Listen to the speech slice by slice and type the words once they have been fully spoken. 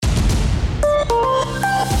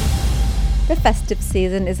The festive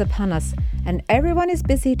season is upon us, and everyone is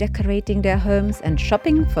busy decorating their homes and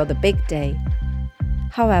shopping for the big day.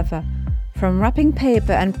 However, from wrapping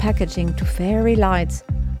paper and packaging to fairy lights,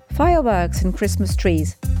 fireworks and Christmas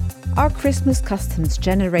trees, our Christmas customs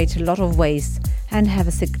generate a lot of waste and have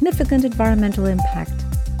a significant environmental impact.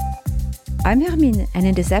 I'm Hermine, and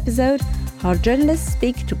in this episode, our journalists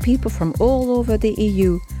speak to people from all over the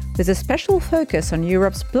EU with a special focus on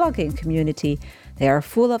Europe's blogging community. They are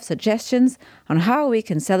full of suggestions on how we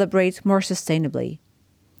can celebrate more sustainably.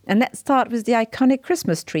 And let's start with the iconic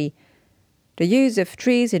Christmas tree. The use of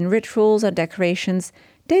trees in rituals and decorations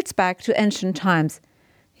dates back to ancient times.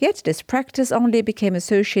 Yet this practice only became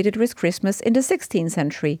associated with Christmas in the 16th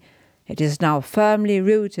century. It is now firmly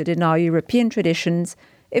rooted in our European traditions,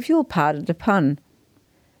 if you'll pardon the pun.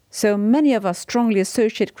 So many of us strongly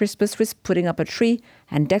associate Christmas with putting up a tree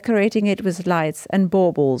and decorating it with lights and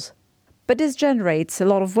baubles. But this generates a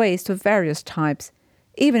lot of waste of various types,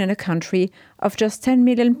 even in a country of just 10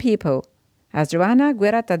 million people. As Joana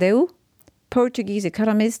Guerra Tadeu, Portuguese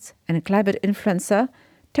economist and climate influencer,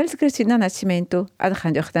 tells Cristina Nascimento at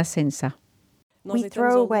Radio Renascença. We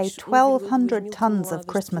throw away 1,200 tons of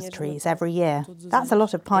Christmas trees every year. That's a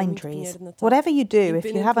lot of pine trees. Whatever you do, if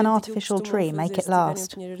you have an artificial tree, make it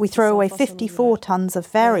last. We throw away 54 tons of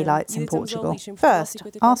fairy lights in Portugal. First,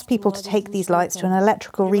 ask people to take these lights to an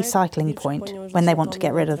electrical recycling point when they want to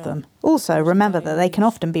get rid of them. Also, remember that they can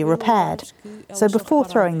often be repaired. So before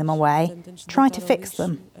throwing them away, try to fix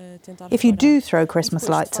them. If you do throw Christmas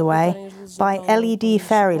lights away, buy LED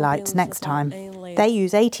fairy lights next time. They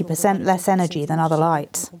use 80% less energy than other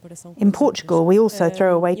lights. In Portugal, we also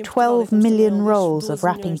throw away 12 million rolls of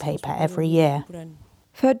wrapping paper every year.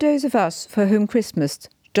 For those of us for whom Christmas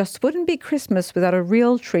just wouldn't be Christmas without a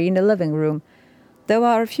real tree in the living room, there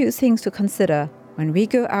are a few things to consider when we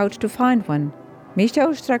go out to find one.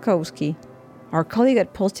 Michał Strakowski, our colleague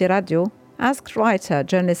at Polskie Radio, asked writer,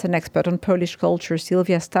 journalist and expert on Polish culture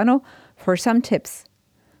Sylwia Stano for some tips.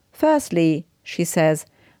 Firstly, she says,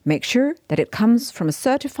 make sure that it comes from a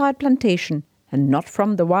certified plantation and not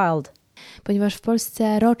from the wild. Ponieważ w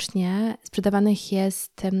Polsce rocznie sprzedawanych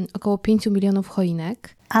jest około 5 milionów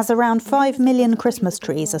choinek. As around 5 million Christmas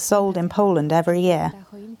trees are sold in Poland every year,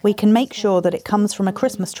 we can make sure that it comes from a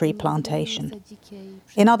Christmas tree plantation.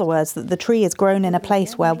 In other words, that the tree is grown in a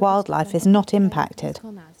place where wildlife is not impacted.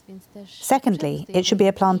 Secondly, it should be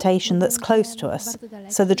a plantation that's close to us,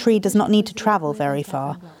 so the tree does not need to travel very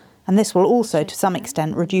far, and this will also to some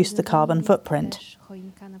extent reduce the carbon footprint.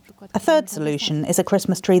 A third solution is a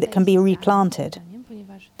Christmas tree that can be replanted.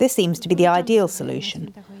 This seems to be the ideal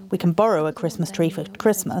solution. We can borrow a Christmas tree for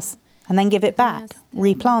Christmas and then give it back,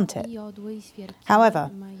 replant it.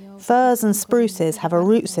 However, firs and spruces have a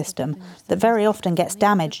root system that very often gets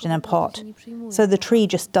damaged in a pot, so the tree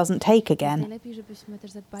just doesn't take again.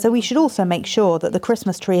 So we should also make sure that the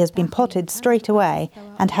Christmas tree has been potted straight away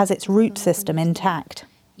and has its root system intact.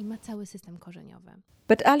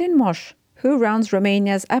 But Alin Mosh, who runs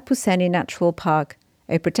Romania's Apuseni Natural Park,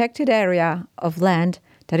 a protected area of land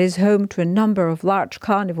that is home to a number of large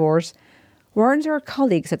carnivores, warns our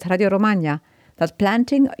colleagues at Radio Romania that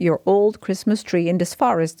planting your old Christmas tree in this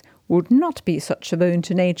forest would not be such a boon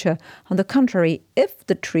to nature. On the contrary, if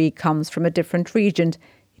the tree comes from a different region,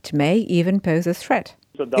 it may even pose a threat.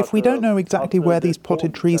 If we don't know exactly where these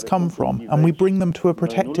potted trees come from and we bring them to a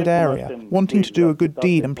protected area, wanting to do a good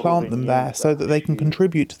deed and plant them there so that they can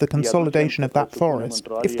contribute to the consolidation of that forest,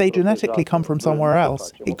 if they genetically come from somewhere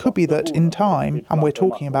else, it could be that in time, and we're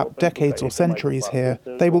talking about decades or centuries here,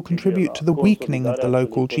 they will contribute to the weakening of the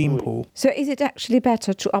local gene pool. So is it actually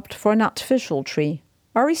better to opt for an artificial tree?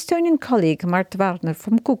 Our Estonian colleague Mart Warner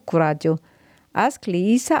from Kuku Radio asked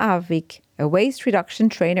Liisa Avvik, a waste reduction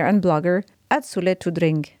trainer and blogger, at Sule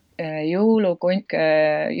Tudring. Jõulukuuse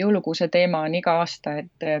teema on iga aasta,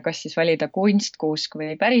 et kas siis valida kunstkuusk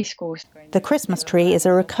või päris kuusk. The Christmas tree is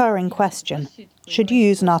a recurring question. Should you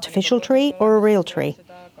use an artificial tree or a real tree?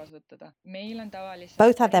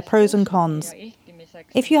 Both have their pros and cons.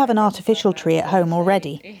 If you have an artificial tree at home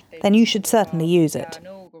already, then you should certainly use it.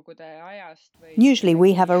 Usually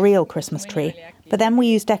we have a real Christmas tree, but then we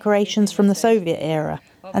use decorations from the Soviet era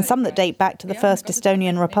and some that date back to the First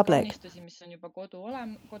Estonian Republic.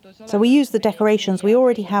 So we use the decorations we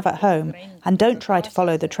already have at home and don't try to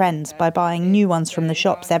follow the trends by buying new ones from the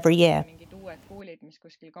shops every year.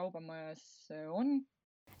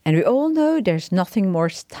 And we all know there's nothing more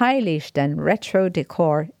stylish than retro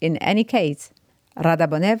decor in any case. Rada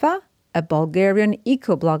Boneva, a Bulgarian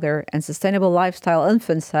eco-blogger and sustainable lifestyle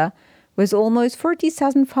influencer with almost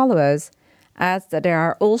 40,000 followers, adds that there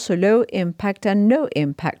are also low-impact and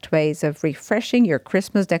no-impact ways of refreshing your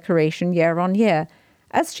Christmas decoration year on year,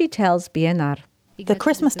 as she tells BNR. The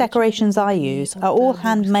Christmas decorations I use are all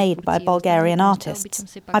handmade by Bulgarian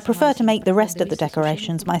artists. I prefer to make the rest of the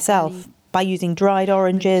decorations myself, by using dried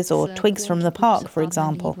oranges or twigs from the park, for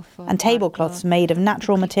example, and tablecloths made of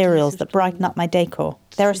natural materials that brighten up my decor.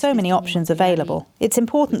 There are so many options available. It's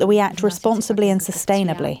important that we act responsibly and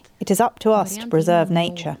sustainably. It is up to us to preserve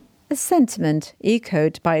nature. A sentiment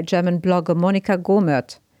echoed by German blogger Monika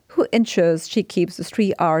Gomert, who ensures she keeps the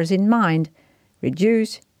 3 R's in mind: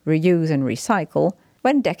 reduce, reuse and recycle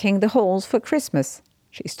when decking the halls for Christmas.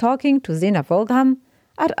 She's talking to Zina Volgram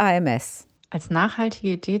at IMS. Als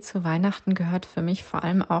nachhaltige Idee zu Weihnachten gehört für mich vor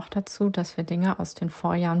allem auch dazu, dass wir Dinge aus den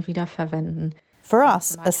Vorjahren wiederverwenden. For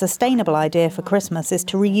us, a sustainable idea for Christmas is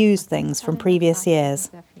to reuse things from previous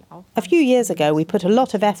years. A few years ago, we put a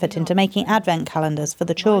lot of effort into making advent calendars for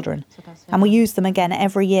the children, and we use them again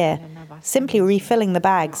every year, simply refilling the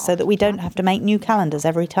bags so that we don't have to make new calendars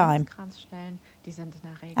every time.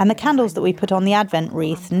 And the candles that we put on the advent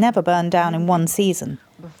wreath never burn down in one season.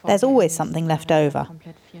 There's always something left over.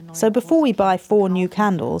 So before we buy 4 new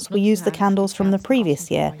candles, we use the candles from the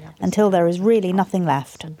previous year until there is really nothing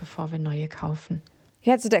left.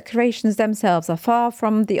 Yet the decorations themselves are far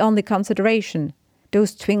from the only consideration.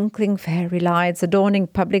 Those twinkling fairy lights adorning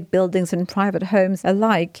public buildings and private homes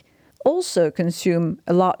alike also consume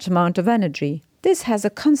a large amount of energy. This has a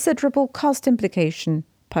considerable cost implication,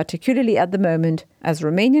 particularly at the moment, as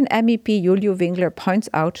Romanian MEP Iuliu Winkler points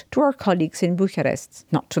out to our colleagues in Bucharest,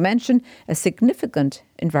 not to mention a significant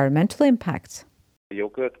environmental impact. Eu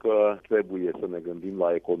cred că trebuie să ne gândim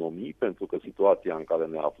la economii, pentru că situația în care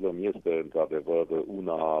ne aflăm este într-adevăr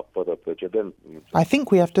una fără precedent. I think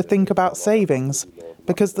we have to think about savings,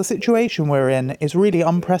 because the situation we're in is really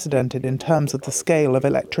unprecedented in terms of the scale of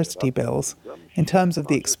electricity bills, in terms of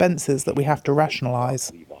the expenses that we have to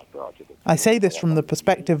rationalise. I say this from the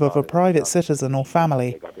perspective of a private citizen or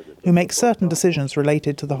family who makes certain decisions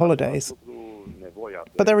related to the holidays.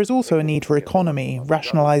 But there is also a need for economy,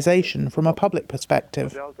 rationalisation from a public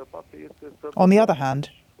perspective. On the other hand,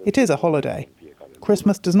 it is a holiday.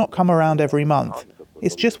 Christmas does not come around every month.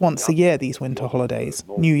 It's just once a year, these winter holidays,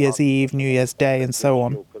 New Year's Eve, New Year's Day and so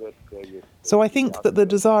on. So I think that the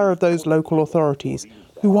desire of those local authorities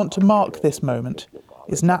who want to mark this moment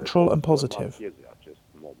is natural and positive.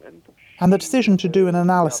 And the decision to do an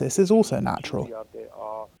analysis is also natural.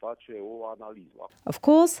 Of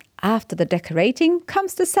course, after the decorating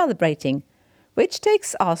comes the celebrating, which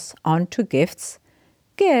takes us on to gifts.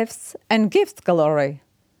 Gifts and gift galore.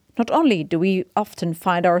 Not only do we often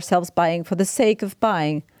find ourselves buying for the sake of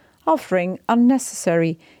buying, offering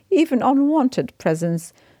unnecessary, even unwanted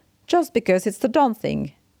presents, just because it's the done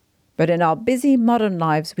thing. But in our busy modern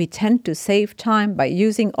lives, we tend to save time by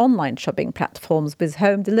using online shopping platforms with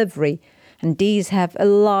home delivery, and these have a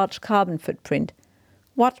large carbon footprint.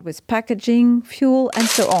 What with packaging, fuel, and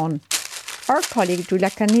so on. Our colleague Giulia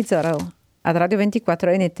Cannizzaro at Radio 24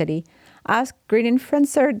 in Italy asked green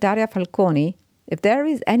influencer Daria Falconi if there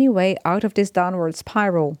is any way out of this downward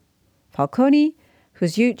spiral. Falconi,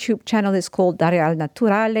 whose YouTube channel is called Daria al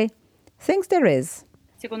Naturale, thinks there is.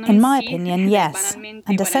 In my opinion, yes.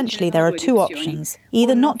 And essentially there are 2 options.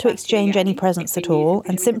 Either not to exchange any presents at all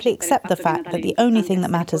and simply accept the fact that the only thing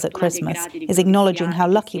that matters at Christmas is acknowledging how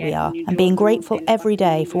lucky we are and being grateful every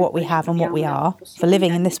day for what we have and what we are, for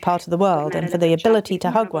living in this part of the world and for the ability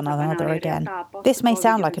to hug one another again. This may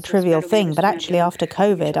sound like a trivial thing, but actually after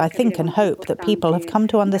COVID, I think and hope that people have come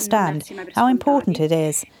to understand how important it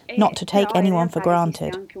is not to take anyone for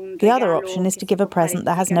granted. The other option is to give a present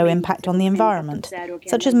that has no impact on the environment,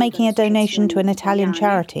 such as making a donation to an Italian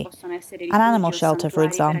charity, an animal shelter, for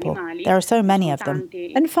example. There are so many of them.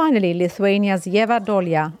 And finally, Lithuania's Ieva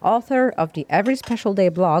Dolia, author of the Every Special Day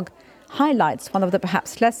blog, highlights one of the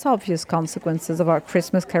perhaps less obvious consequences of our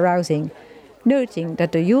Christmas carousing, noting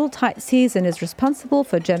that the Yuletide season is responsible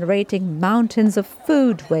for generating mountains of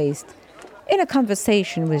food waste. In a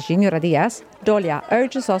conversation with Ginora Diaz, Dolia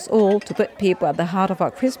urges us all to put people at the heart of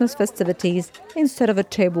our Christmas festivities instead of a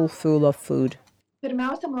table full of food.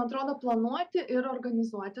 Pirmiausia, man atrodo, planuoti ir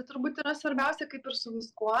organizuoti turbūt yra svarbiausia, kaip ir su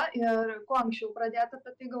viskuo, ir kuo anksčiau pradėti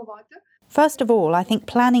apie tai galvoti. First of all, I think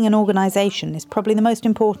planning and organisation is probably the most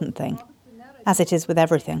important thing, as it is with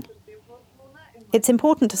everything. It's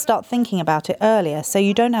important to start thinking about it earlier so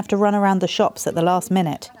you don't have to run around the shops at the last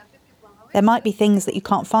minute. There might be things that you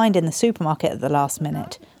can't find in the supermarket at the last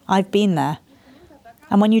minute. I've been there.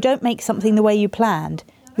 And when you don't make something the way you planned,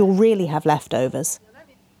 you'll really have leftovers.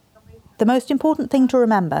 The most important thing to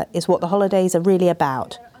remember is what the holidays are really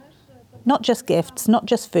about. Not just gifts, not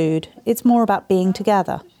just food, it's more about being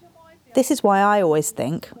together. This is why I always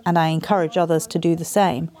think, and I encourage others to do the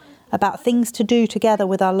same, about things to do together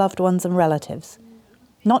with our loved ones and relatives.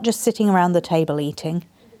 Not just sitting around the table eating.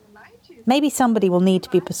 Maybe somebody will need to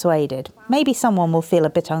be persuaded. Maybe someone will feel a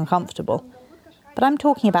bit uncomfortable. But I'm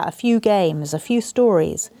talking about a few games, a few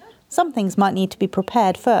stories. Some things might need to be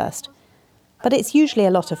prepared first. But it's usually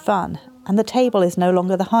a lot of fun, and the table is no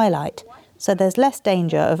longer the highlight, so there's less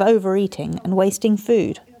danger of overeating and wasting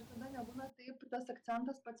food.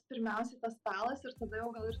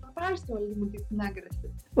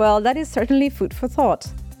 Well, that is certainly food for thought.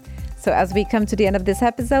 So as we come to the end of this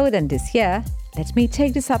episode and this year, let me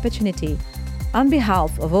take this opportunity, on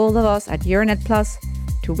behalf of all of us at Euronet Plus,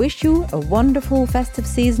 to wish you a wonderful festive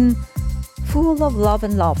season full of love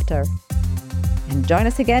and laughter. And join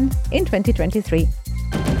us again in 2023.